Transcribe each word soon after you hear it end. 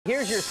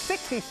Here's your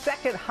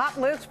 60-second hot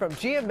list from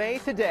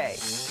GMA today.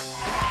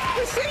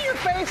 We see your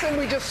face and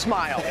we just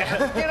smile.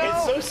 You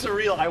know? It's so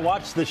surreal. I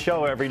watch the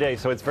show every day,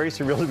 so it's very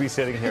surreal to be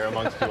sitting here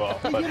amongst you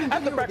all. But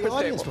At the breakfast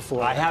table.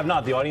 Before. I have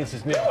not. The audience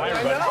is new. Hi,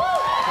 everybody.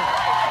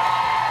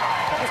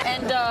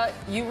 And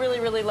you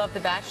really love The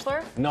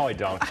Bachelor? No, I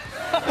don't.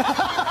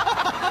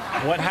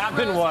 What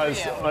happened was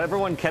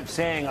everyone kept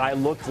saying I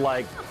looked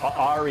like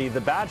Ari,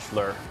 the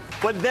Bachelor,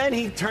 but then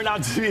he turned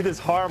out to be this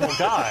horrible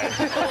guy.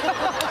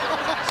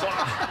 So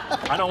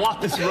I don't want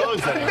this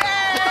rose anymore.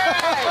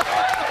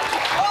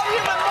 Oh,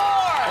 even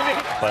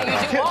more! But,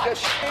 You do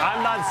watch.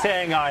 I'm not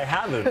saying I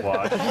haven't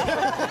watched.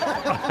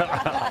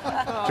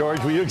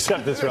 George, will you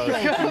accept this rose?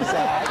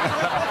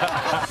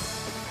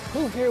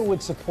 Who here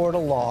would support a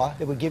law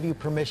that would give you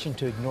permission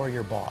to ignore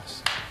your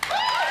boss?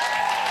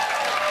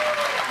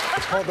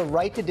 It's called the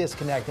right to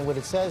disconnect, and what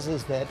it says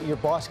is that your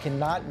boss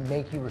cannot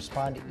make you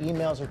respond to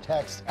emails or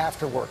texts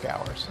after work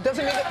hours.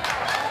 Doesn't mean that...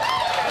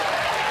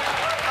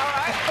 All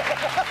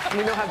right.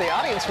 We know how the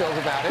audience feels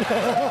about it.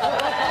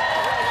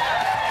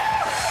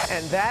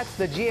 And that's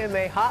the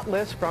GMA Hot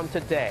List from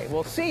today.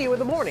 We'll see you in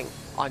the morning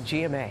on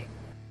GMA.